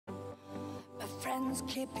friends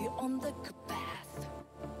keep you on the good path.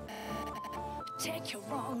 Take a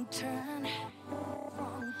wrong turn,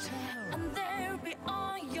 and they'll be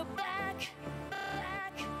on your back,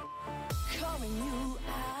 calling you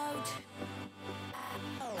out.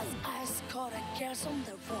 As ice cold girls on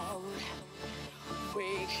the road,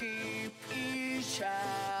 we keep each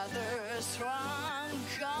other strong,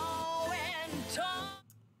 going tall.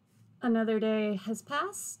 Another day has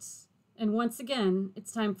passed, and once again,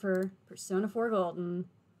 it's time for Persona 4 Golden.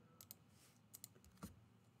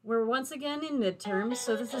 We're once again in midterms,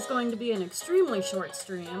 so this is going to be an extremely short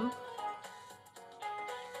stream.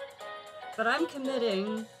 But I'm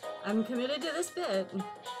committed to this bit.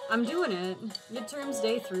 I'm doing it. Midterms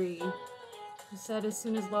day 3. He said as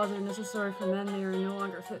soon as laws are necessary for men, they are no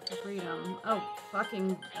longer fit for freedom. Oh,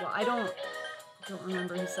 fucking, well, I don't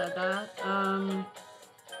remember who said that.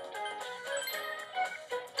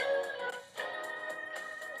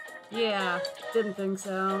 Yeah, didn't think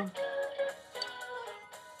so.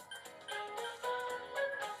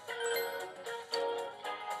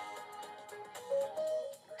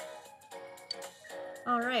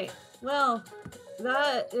 Alright, well,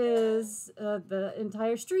 that is the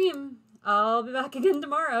entire stream. I'll be back again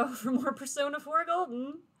tomorrow for more Persona 4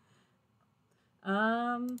 Golden.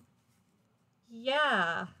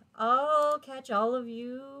 Yeah, I'll catch all of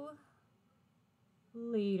you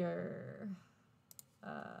later.